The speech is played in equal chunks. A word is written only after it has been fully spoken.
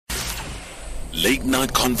Late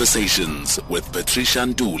Night Conversations with Patricia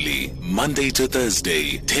Nduli, Monday to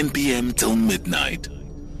Thursday, 10 p.m. till midnight.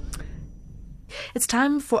 It's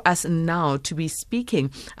time for us now to be speaking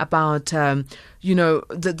about,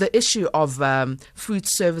 the issue of food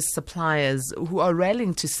service suppliers who are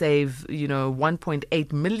rallying to save,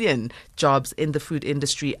 1.8 million jobs in the food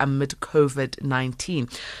industry amid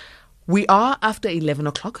COVID-19. We are, after 11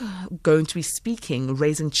 o'clock, going to be speaking,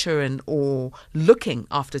 raising children or looking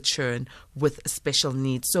after children with special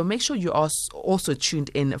needs. So make sure you are also tuned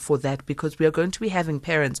in for that, because we are going to be having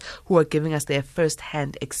parents who are giving us their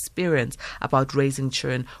first-hand experience about raising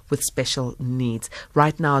children with special needs.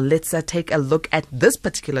 Right now, let's take a look at this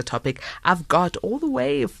particular topic. I've got all the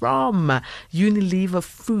way from Unilever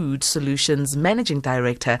Food Solutions Managing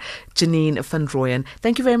Director, Janine Van Rooyen.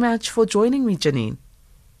 Thank you very much for joining me, Janine.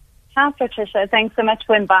 Hi, Patricia. Thanks so much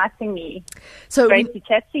for inviting me. Great to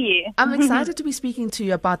chat to you. I'm excited to be speaking to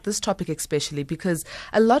you about this topic, especially because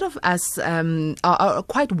a lot of us are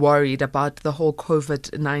quite worried about the whole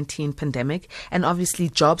COVID-19 pandemic. And obviously,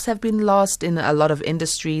 jobs have been lost in a lot of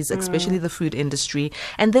industries, especially the food industry.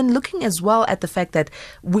 And then looking as well at the fact that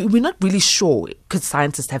we're not really sure, because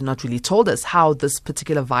scientists have not really told us how this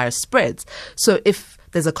particular virus spreads. So if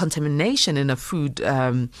there's a contamination in a food,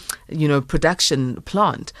 production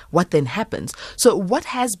plant, what then happens? So what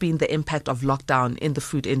has been the impact of lockdown in the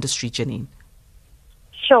food industry, Janine?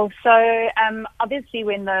 Sure. So obviously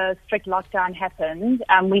when the strict lockdown happened,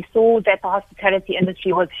 we saw that the hospitality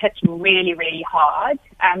industry was hit really, really hard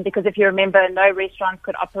because if you remember, no restaurants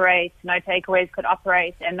could operate, no takeaways could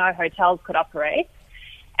operate, and no hotels could operate.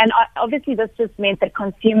 And obviously this just meant that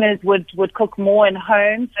consumers would cook more in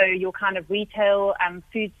home, so your kind of retail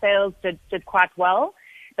food sales did quite well.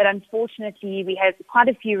 But unfortunately, we have quite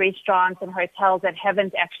a few restaurants and hotels that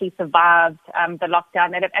haven't actually survived the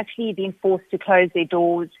lockdown, that have actually been forced to close their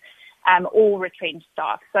doors or retrench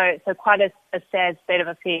staff. So quite a sad state of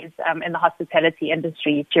affairs in the hospitality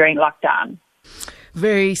industry during lockdown.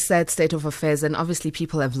 Very sad state of affairs, and obviously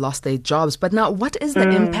people have lost their jobs. But now, what is the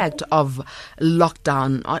impact of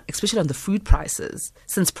lockdown, especially on the food prices,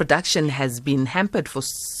 since production has been hampered for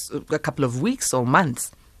a couple of weeks or months?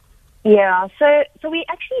 Yeah, so we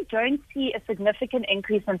actually don't see a significant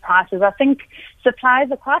increase in prices. I think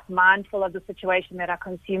suppliers are quite mindful of the situation that our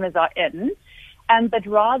consumers are in. But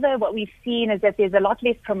rather what we've seen is that there's a lot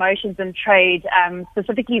less promotions in trade,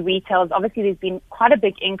 specifically retails. Obviously, there's been quite a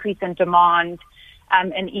big increase in demand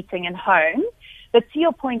in eating in home. But to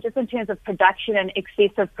your point, just in terms of production and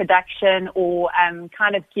excessive production or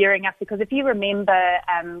kind of gearing up, because if you remember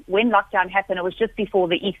when lockdown happened, it was just before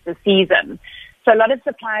the Easter season. So a lot of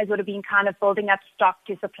suppliers would have been kind of building up stock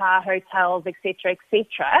to supply hotels, et cetera, et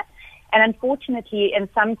cetera. And unfortunately, in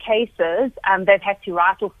some cases, they've had to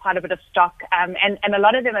write off quite a bit of stock. And a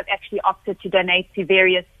lot of them have actually opted to donate to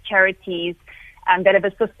various charities that have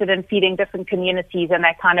assisted in feeding different communities and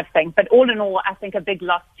that kind of thing. But all in all, I think a big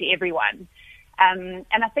loss to everyone. And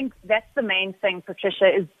I think that's the main thing, Patricia,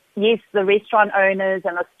 is yes, the restaurant owners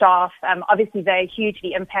and the staff, obviously they're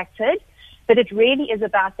hugely impacted. But it really is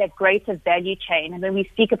about that greater value chain. And when we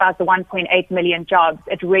speak about the 1.8 million jobs,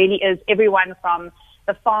 it really is everyone from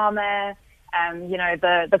the farmer,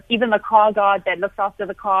 even the car guard that looks after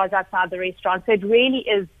the cars outside the restaurant. So it really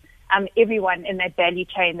is everyone in that value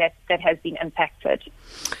chain that has been impacted.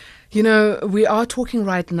 We are talking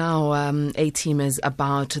right now, A-teamers,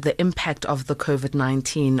 about the impact of the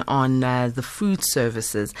COVID-19 on the food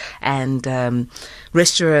services and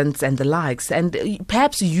restaurants and the likes. And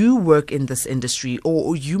perhaps you work in this industry,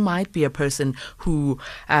 or you might be a person who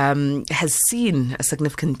has seen a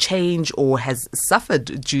significant change or has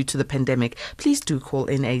suffered due to the pandemic. Please do call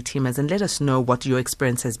in, A-teamers, and let us know what your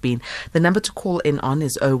experience has been. The number to call in on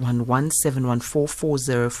is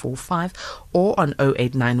 011-714-4045 or on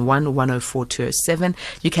 0891 104 207.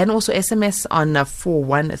 You can also SMS on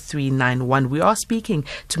 41391. We are speaking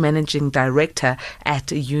to Managing Director at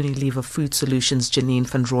Unilever Food Solutions, Janine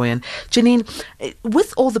Van Rooyen. Janine,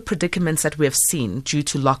 with all the predicaments that we have seen due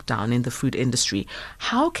to lockdown in the food industry,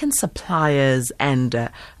 how can suppliers and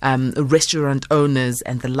restaurant owners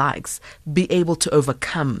and the likes be able to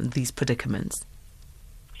overcome these predicaments?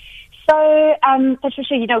 So,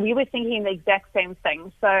 Patricia, we were thinking the exact same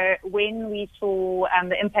thing. So when we saw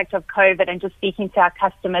the impact of COVID and just speaking to our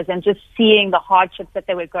customers and just seeing the hardships that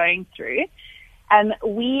they were going through,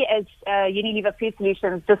 we as Unilever Food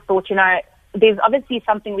Solutions just thought, there's obviously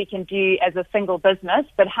something we can do as a single business,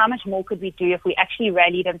 but how much more could we do if we actually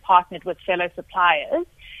rallied and partnered with fellow suppliers?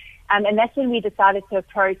 And that's when we decided to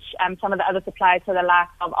approach some of the other suppliers, so the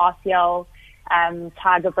likes of RCL,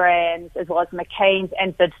 Tiger Brands, as well as McCain's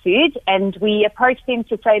and Bid Food. And we approached them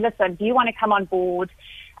to say, listen, do you want to come on board?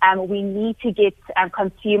 We need to get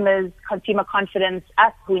consumer confidence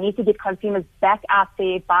up. We need to get consumers back out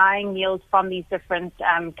there buying meals from these different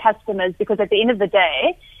customers, because at the end of the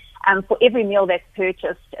day, for every meal that's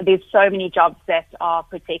purchased, there's so many jobs that are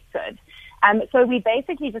protected. So we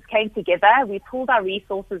basically just came together. We pooled our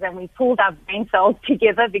resources and we pooled our brain cells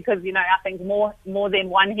together because, I think more than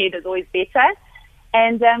one head is always better.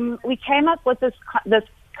 And we came up with this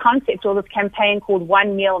concept or this campaign called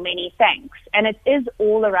One Meal, Many Thanks. And it is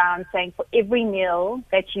all around saying for every meal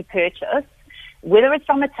that you purchase, whether it's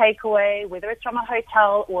from a takeaway, whether it's from a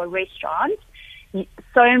hotel or a restaurant,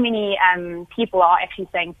 so many people are actually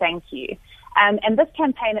saying thank you. And this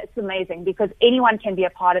campaign is amazing because anyone can be a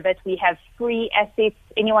part of it. We have free assets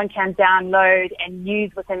anyone can download and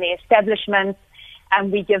use within their establishments.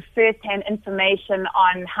 We give first-hand information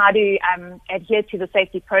on how to adhere to the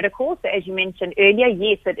safety protocols. So as you mentioned earlier,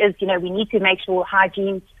 yes, it is, we need to make sure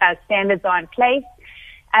hygiene standards are in place.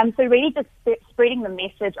 So really just spreading the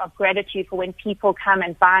message of gratitude for when people come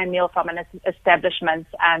and buy a meal from an establishment.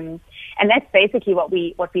 And that's basically what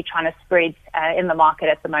we're trying to spread in the market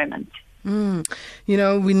at the moment.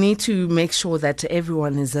 We need to make sure that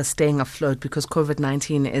everyone is staying afloat because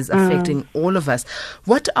COVID-19 is affecting all of us.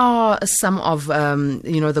 What are some of,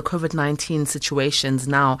 the COVID-19 situations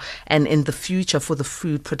now and in the future for the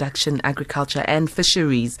food production, agriculture and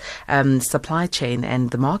fisheries supply chain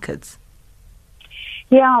and the markets?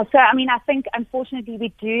 Yeah, so I think unfortunately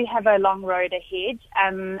we do have a long road ahead.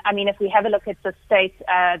 If we have a look at the state,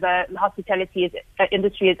 the hospitality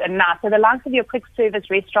industry is in now. So the likes of your quick service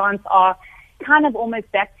restaurants are kind of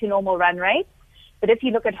almost back to normal run rates. But if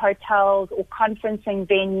you look at hotels or conferencing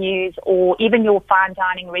venues or even your fine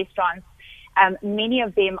dining restaurants, many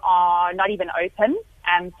of them are not even open.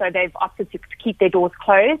 So they've opted to keep their doors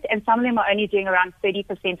closed, and some of them are only doing around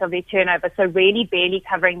 30% of their turnover, so really barely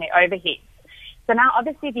covering their overheads. So now,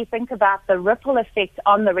 obviously, if you think about the ripple effect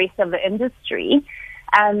on the rest of the industry,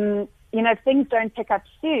 if things don't pick up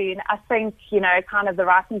soon, I think, kind of the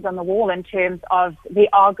writing's on the wall in terms of there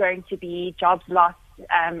are going to be jobs lost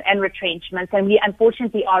and retrenchments. And we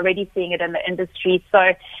unfortunately are already seeing it in the industry.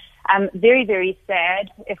 So very, very sad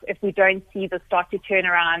if we don't see the start to turn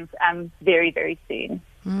around very, very soon.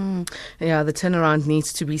 Yeah, the turnaround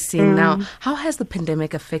needs to be seen. Now, how has the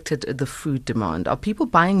pandemic affected the food demand? Are people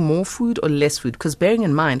buying more food or less food? Because bearing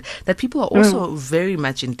in mind that people are also very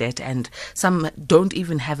much in debt and some don't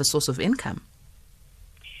even have a source of income.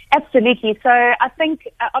 Absolutely. So I think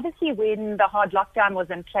obviously when the hard lockdown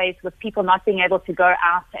was in place with people not being able to go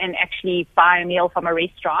out and actually buy a meal from a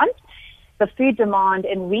restaurant, the food demand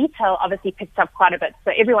in retail obviously picked up quite a bit.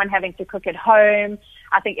 So everyone having to cook at home,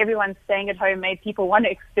 I think everyone staying at home made people want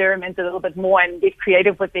to experiment a little bit more and get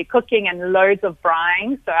creative with their cooking and loads of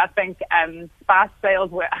frying. So I think spice sales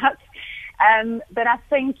were up. But I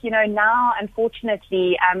think, now,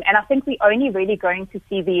 unfortunately, and I think we're only really going to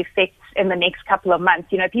see the effects in the next couple of months.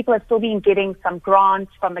 People have still been getting some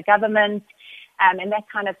grants from the government and that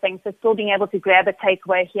kind of thing. So still being able to grab a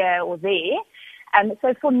takeaway here or there.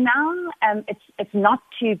 So for now, it's not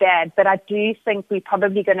too bad, but I do think we're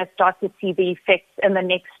probably going to start to see the effects in the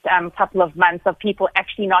next couple of months of people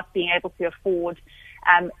actually not being able to afford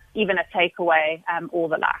even a takeaway or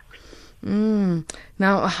the like.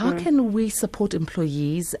 Now, how can we support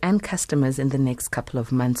employees and customers in the next couple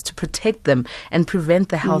of months to protect them and prevent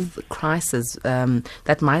the health crisis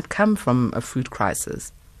that might come from a food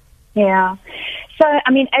crisis? Yeah. So,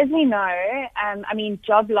 as we know,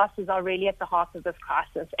 job losses are really at the heart of this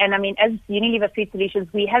crisis. And, as Unilever Food Solutions,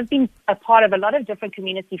 we have been a part of a lot of different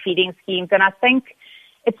community feeding schemes. And I think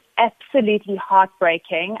it's absolutely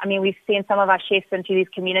heartbreaking. We've sent some of our chefs into these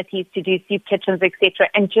communities to do soup kitchens, etc.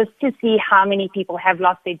 And just to see how many people have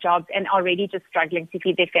lost their jobs and are already just struggling to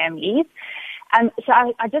feed their families. So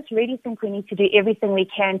I just really think we need to do everything we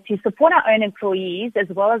can to support our own employees as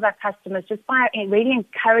well as our customers, just by really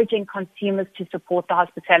encouraging consumers to support the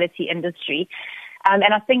hospitality industry. And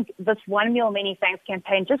I think this One Meal, Many Thanks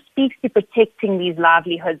campaign just speaks to protecting these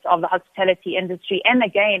livelihoods of the hospitality industry. And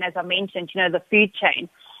again, as I mentioned, the food chain,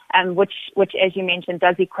 which as you mentioned,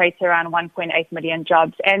 does equate to around 1.8 million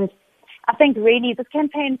jobs. And I think really this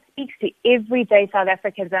campaign speaks to everyday South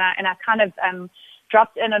Africans. And I kind of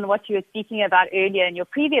dropped in on what you were speaking about earlier in your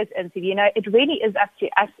previous interview. It really is up to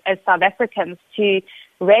us as South Africans to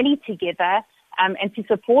rally together and to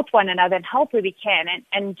support one another and help where we can.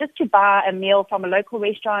 And just to buy a meal from a local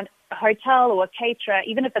restaurant, a hotel or a caterer,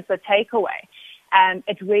 even if it's a takeaway,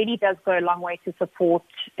 it really does go a long way to support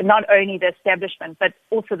not only the establishment, but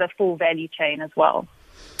also the full value chain as well.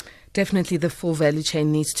 Definitely the full value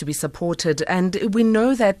chain needs to be supported. And we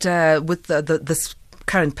know that with this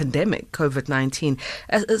current pandemic, COVID-19,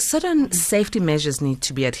 certain safety measures need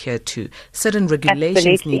to be adhered to. Certain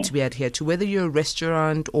regulations need to be adhered to, whether you're a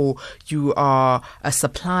restaurant or you are a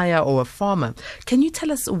supplier or a farmer. Can you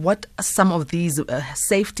tell us what some of these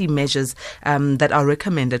safety measures that are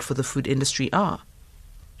recommended for the food industry are?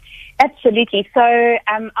 Absolutely. So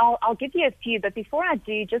I'll give you a few, but before I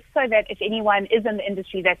do, just so that if anyone is in the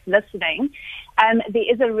industry that's listening,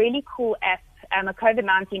 there is a really cool app, a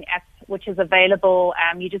COVID-19 app, which is available.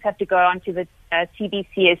 You just have to go onto the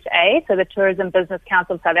TBCSA, so the Tourism Business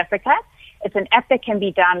Council of South Africa. It's an app that can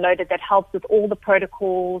be downloaded that helps with all the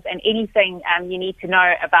protocols and anything you need to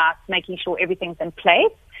know about making sure everything's in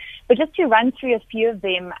place. But just to run through a few of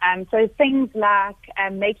them, so things like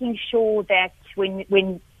making sure that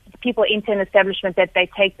when people enter an establishment that they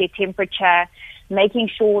take their temperature, making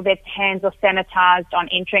sure that hands are sanitized on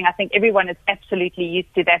entering. I think everyone is absolutely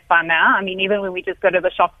used to that by now. I mean, even when we just go to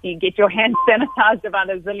the shops, you get your hands sanitized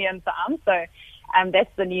about a zillion times. So that's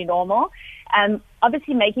the new normal.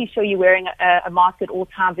 Obviously, making sure you're wearing a mask at all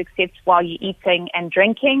times except while you're eating and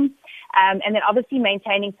drinking. And then obviously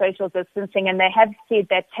maintaining social distancing. And they have said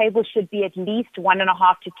that tables should be at least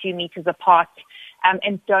 1.5 to 2 meters apart,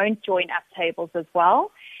 and don't join up tables as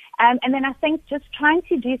well. And then I think just trying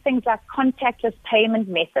to do things like contactless payment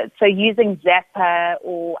methods. So using Zapper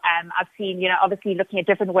or I've seen, obviously looking at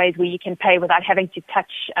different ways where you can pay without having to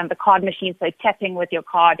touch the card machine, so tapping with your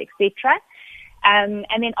card, etc. And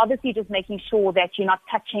then obviously just making sure that you're not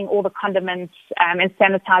touching all the condiments and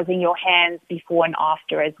sanitizing your hands before and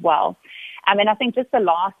after as well. And I think just the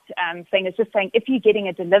last thing is just saying if you're getting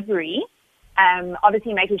a delivery,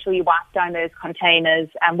 obviously making sure you wipe down those containers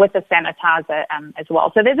with a sanitizer as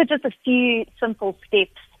well. So those are just a few simple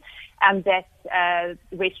steps that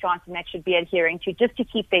restaurants and that should be adhering to just to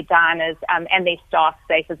keep their diners and their staff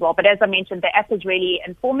safe as well. But as I mentioned, the app is really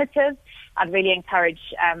informative. I'd really encourage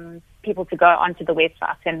people to go onto the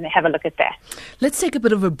website and have a look at that. Let's take a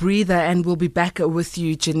bit of a breather and we'll be back with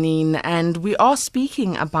you, Janine. And we are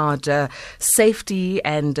speaking about safety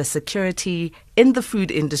and security in the food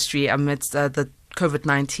industry amidst the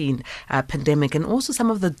COVID-19 pandemic, and also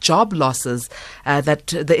some of the job losses that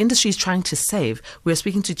the industry is trying to save. We're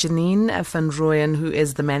speaking to Janine Van Rooyen, who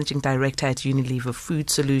is the Managing Director at Unilever Food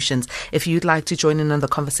Solutions. If you'd like to join in on the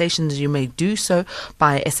conversations, you may do so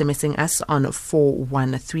by SMSing us on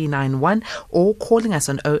 41391 or calling us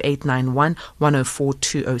on 0891 104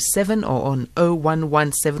 207 or on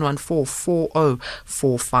 011 714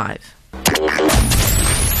 4045.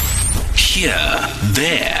 Here,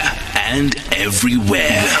 there, and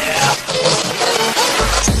everywhere.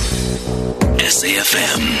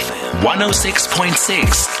 SAFM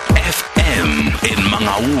 106.6 FM in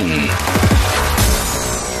Mangaung.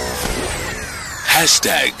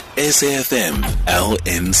 Hashtag SAFM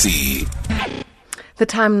LNC. The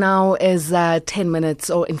time now is 10 minutes,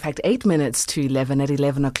 or in fact 8 minutes to 11. At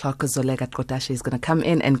 11 o'clock, Zolega Kotashe is going to come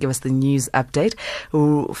in and give us the news update.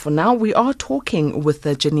 For now, we are talking with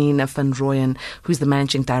Janine Van Rooyen, who's the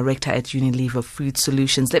Managing Director at Unilever Food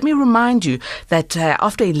Solutions. Let me remind you that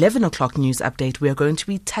after 11 o'clock news update, we are going to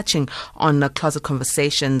be touching on closet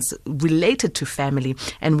conversations related to family,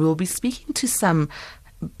 and we'll be speaking to some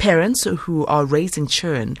parents who are raising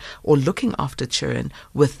children or looking after children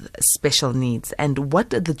with special needs, and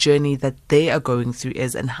what the journey that they are going through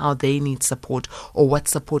is and how they need support, or what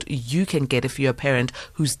support you can get if you're a parent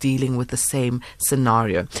who's dealing with the same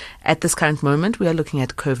scenario. At this current moment, we are looking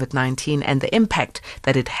at COVID-19 and the impact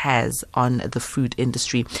that it has on the food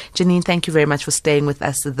industry. Janine, thank you very much for staying with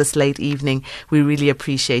us this late evening. We really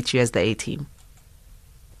appreciate you as the A-team.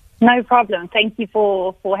 No problem. Thank you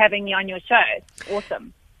for having me on your show. It's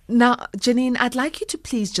awesome. Now, Janine, I'd like you to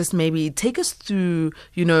please just maybe take us through,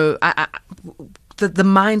 the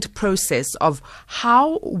mind process of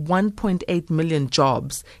how 1.8 million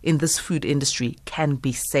jobs in this food industry can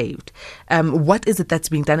be saved. What is it that's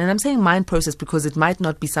being done? And I'm saying mind process because it might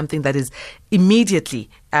not be something that is immediately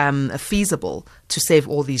feasible to save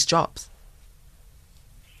all these jobs.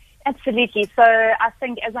 Absolutely. So I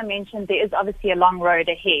think, as I mentioned, there is obviously a long road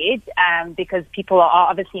ahead because people are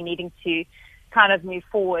obviously needing to kind of move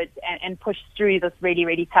forward and push through this really,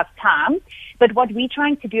 really tough time. But what we're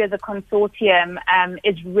trying to do as a consortium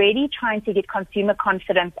is really trying to get consumer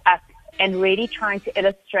confidence up and really trying to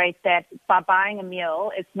illustrate that by buying a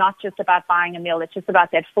meal, it's not just about buying a meal, it's just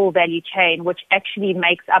about that full value chain, which actually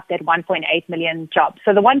makes up that 1.8 million jobs.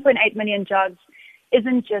 So the 1.8 million jobs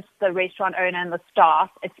isn't just the restaurant owner and the staff.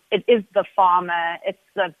 It is the farmer, it's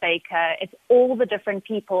the baker, it's all the different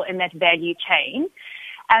people in that value chain.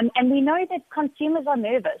 And we know that consumers are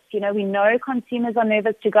nervous. We know consumers are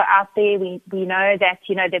nervous to go out there. We know that,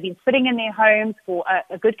 they've been sitting in their homes for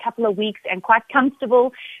a good couple of weeks and quite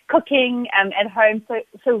comfortable cooking at home.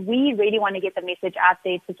 So we really want to get the message out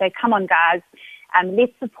there to say, come on, guys,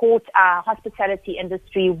 let's support our hospitality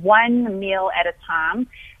industry one meal at a time.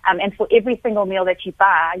 And for every single meal that you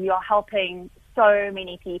buy, you are helping so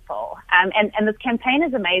many people. And this campaign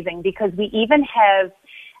is amazing because we even have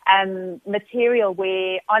material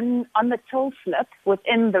where on the till slip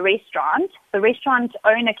within the restaurant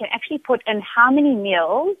owner can actually put in how many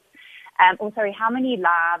meals, how many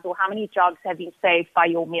lives or how many jobs have been saved by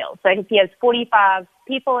your meal. So if he has 45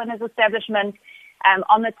 people in his establishment,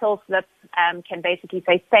 on the till slip can basically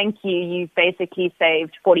say, thank you, you've basically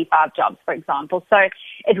saved 45 jobs, for example. So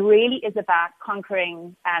it really is about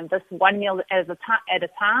conquering this one meal at a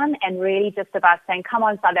time and really just about saying, come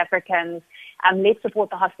on, South Africans, let's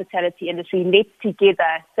support the hospitality industry. Let's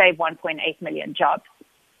together save 1.8 million jobs.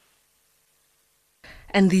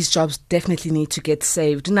 And these jobs definitely need to get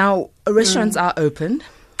saved. Now, restaurants are open.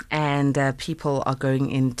 And people are going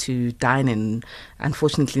in to dine in,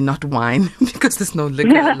 unfortunately not wine, because there's no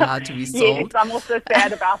liquor allowed to be sold. Yes, I'm also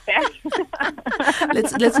sad about that.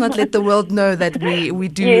 Let's not let the world know that we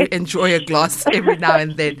do enjoy a glass every now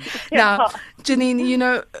and then. Now,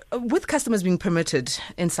 Janine, with customers being permitted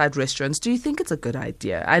inside restaurants, do you think it's a good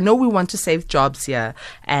idea? I know we want to save jobs here,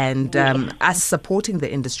 and us supporting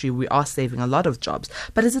the industry, we are saving a lot of jobs.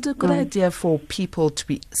 But is it a good idea for people to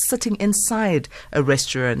be sitting inside a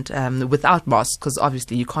restaurant without masks? Because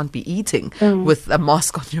obviously you can't be eating with a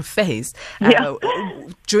mask on your face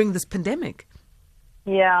during this pandemic.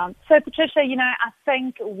 Yeah. So, Patricia, I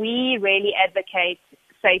think we really advocate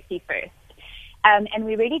safety first. And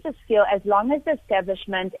we really just feel as long as the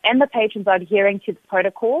establishment and the patrons are adhering to the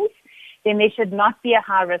protocols, then there should not be a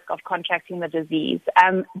high risk of contracting the disease.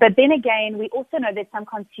 But then again, we also know that some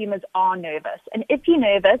consumers are nervous. And if you're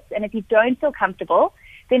nervous and if you don't feel comfortable,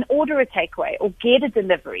 then order a takeaway or get a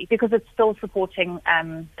delivery because it's still supporting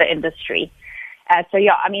the industry. That's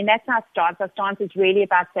our stance. Our stance is really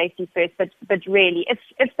about safety first, but really,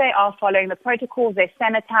 if they are following the protocols, they're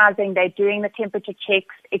sanitizing, they're doing the temperature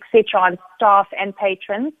checks, etc., on staff and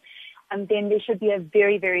patrons, then there should be a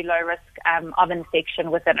very, very low risk of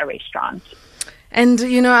infection within a restaurant. And,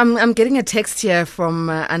 I'm getting a text here from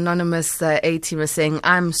anonymous A-teamer saying,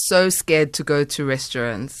 I'm so scared to go to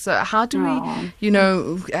restaurants. So how do we,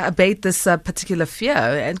 abate this particular fear?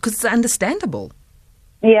 And because it's understandable.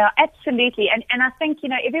 Yeah, absolutely. And I think,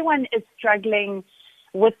 everyone is struggling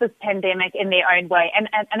with this pandemic in their own way. And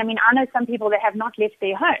I mean, I know some people that have not left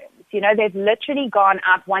their homes. They've literally gone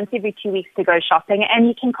out once every 2 weeks to go shopping, and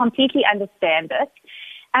you can completely understand it.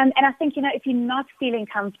 And I think, if you're not feeling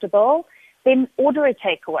comfortable, then order a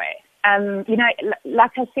takeaway.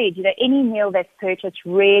 Like I said, any meal that's purchased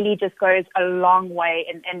really just goes a long way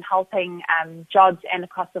in helping jobs and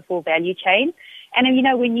across the full value chain. And,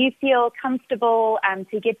 when you feel comfortable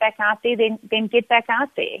to get back out there, then get back out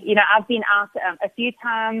there. I've been out a few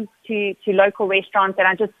times to local restaurants, and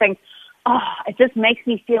I just think, it just makes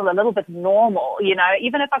me feel a little bit normal.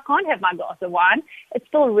 Even if I can't have my glass of wine, it's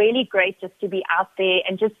still really great just to be out there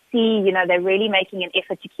and just see, they're really making an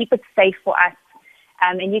effort to keep it safe for us.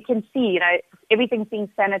 And you can see, everything's being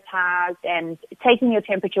sanitized and taking your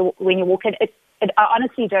temperature when you walk in. I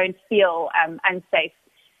honestly don't feel unsafe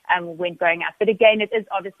when going out. But again, it is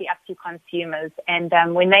obviously up to consumers. And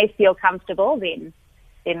when they feel comfortable, then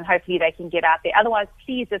hopefully they can get out there. Otherwise,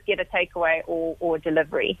 please just get a takeaway or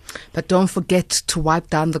delivery. But don't forget to wipe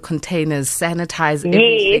down the containers, sanitize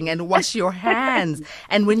everything, and wash your hands.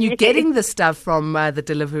 And when you're getting the stuff from the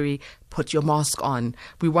delivery, put your mask on.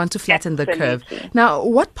 We want to flatten the curve. Now,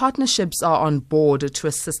 what partnerships are on board to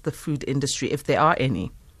assist the food industry, if there are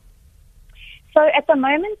any? So at the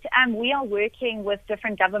moment, we are working with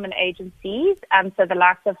different government agencies, so the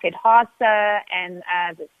likes of FedHasa and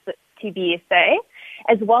the TBSA,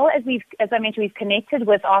 as well as as I mentioned, we've connected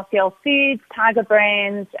with RCL Foods, Tiger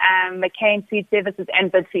Brands, McCain Food Services, and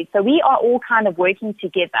Bid Food. So we are all kind of working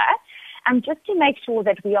together, just to make sure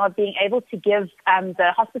that we are being able to give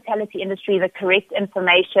the hospitality industry the correct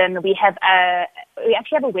information. We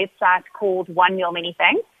actually have a website called One Meal Many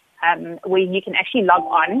Thanks, where you can actually log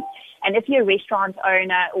on. And if you're a restaurant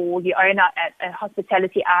owner or you own a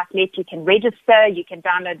hospitality outlet, you can register, you can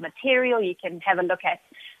download material, you can have a look at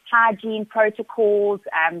hygiene protocols.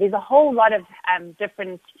 There's a whole lot of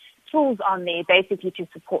different tools on there, basically to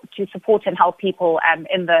support and help people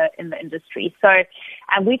in the industry. So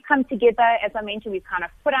we've come together, as I mentioned, we've kind of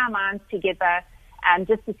put our minds together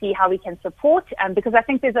just to see how we can support, because I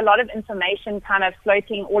think there's a lot of information kind of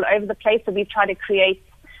floating all over the place. So we've tried to create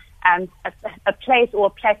a place or a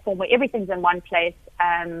platform where everything's in one place,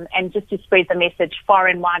 and just to spread the message far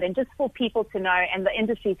and wide, and just for people to know and the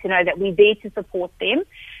industry to know that we're there to support them,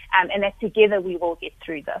 and that together we will get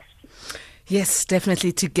through this. Yes,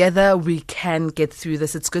 definitely. Together we can get through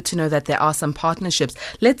this. It's good to know that there are some partnerships.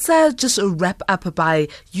 Let's just wrap up by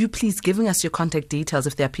you please giving us your contact details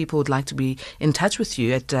if there are people who would like to be in touch with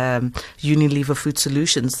you at Unilever Food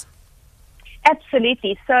Solutions.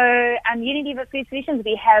 Absolutely. So Unilever Food Solutions,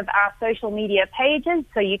 we have our social media pages,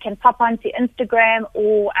 so you can pop onto Instagram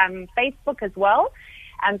or Facebook as well.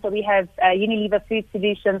 So we have Unilever Food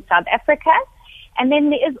Solutions South Africa. And then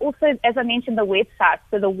there is also, as I mentioned, the website.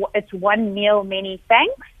 So it's One Meal, Many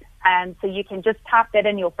Thanks. So you can just type that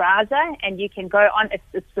in your browser and you can go on.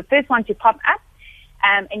 It's the first one to pop up.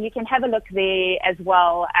 And you can have a look there as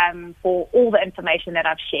well for all the information that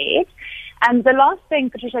I've shared. The last thing,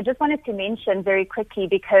 Patricia, I just wanted to mention very quickly,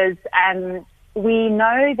 because we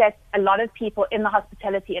know that a lot of people in the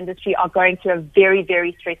hospitality industry are going through a very,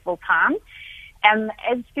 very stressful time.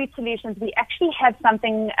 As Food Solutions, we actually have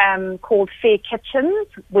something called Fair Kitchens,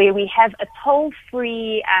 where we have a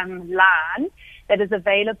toll-free line that is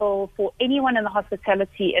available for anyone in the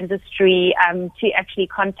hospitality industry to actually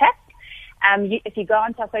contact. If you go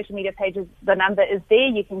onto our social media pages, the number is there.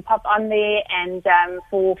 You can pop on there and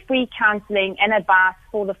for free counseling and advice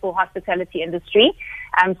for the full hospitality industry.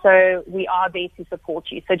 So we are there to support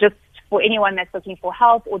you. So just for anyone that's looking for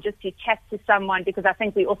help or just to chat to someone, because I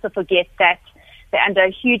think we also forget that they're under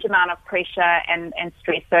a huge amount of pressure and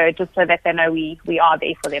stress. So just so that they know we are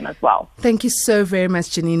there for them as well. Thank you so very much,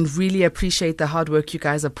 Janine. Really appreciate the hard work you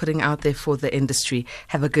guys are putting out there for the industry.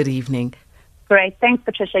 Have a good evening. Great. Thanks,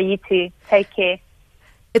 Patricia. You too. Take care.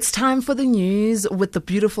 It's time for the news with the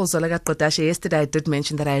beautiful Zolega Kodashe. Yesterday I did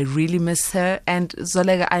mention that I really miss her. And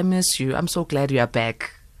Zolega, I miss you. I'm so glad you are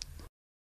back.